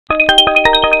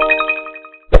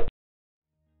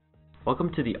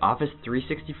Welcome to the Office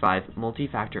 365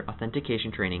 multi-factor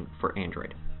authentication training for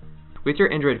Android. With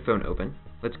your Android phone open,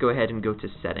 let's go ahead and go to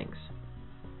Settings.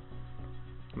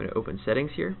 I'm going to open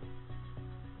Settings here.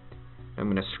 I'm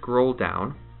going to scroll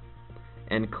down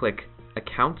and click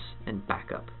Accounts and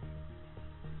Backup.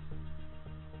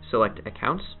 Select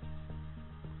Accounts.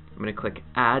 I'm going to click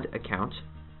Add Account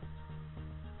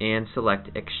and select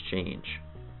Exchange.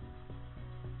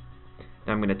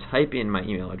 Now I'm going to type in my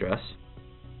email address.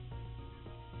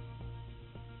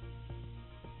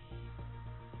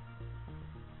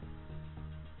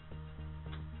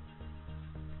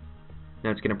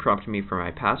 Now it's going to prompt me for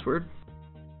my password.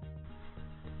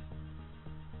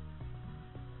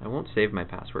 I won't save my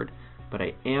password, but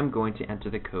I am going to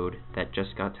enter the code that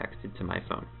just got texted to my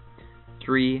phone.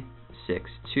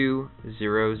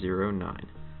 362009.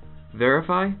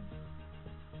 Verify.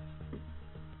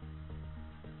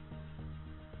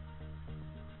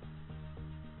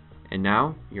 And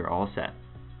now you're all set.